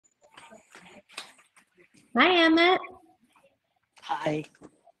Hi, Emmett. Hi.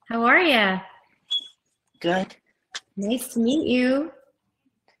 How are ya? Good. Nice to meet you.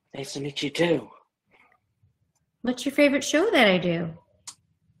 Nice to meet you too. What's your favorite show that I do?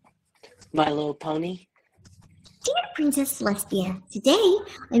 My Little Pony. Dear Princess Celestia, today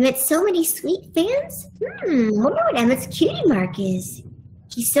I met so many sweet fans. Wonder what Emmett's cutie mark is.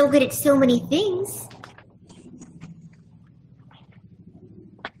 He's so good at so many things.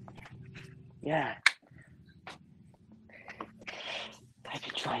 Yeah. I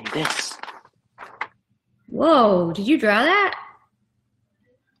could find this. Whoa, did you draw that?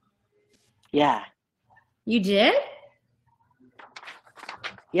 Yeah. You did?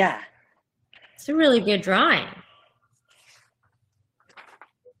 Yeah. It's a really good drawing.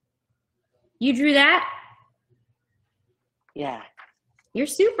 You drew that? Yeah. You're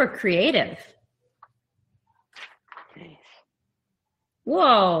super creative. Nice.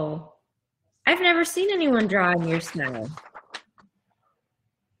 Whoa. I've never seen anyone draw in your style.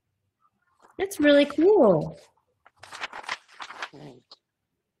 That's really cool. Nice.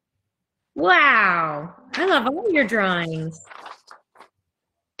 Wow. I love all your drawings.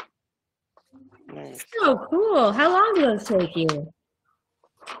 Nice. So cool. How long do those take you?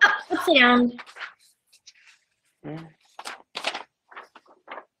 Oh, let's sit down. Yeah.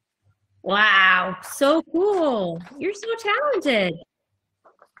 Wow, so cool. You're so talented.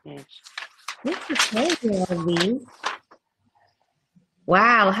 Nice. Thanks for playing all of these.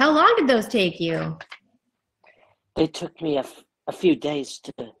 Wow, how long did those take you? They took me a few days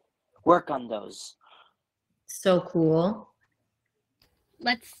to work on those. So cool.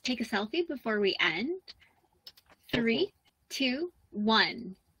 Let's take a selfie before we end. 3, 2,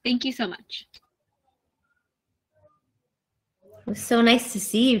 1. Thank you so much. It was so nice to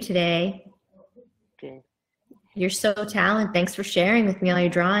see you today. Okay. You're so talented. Thanks for sharing with me all your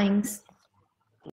drawings.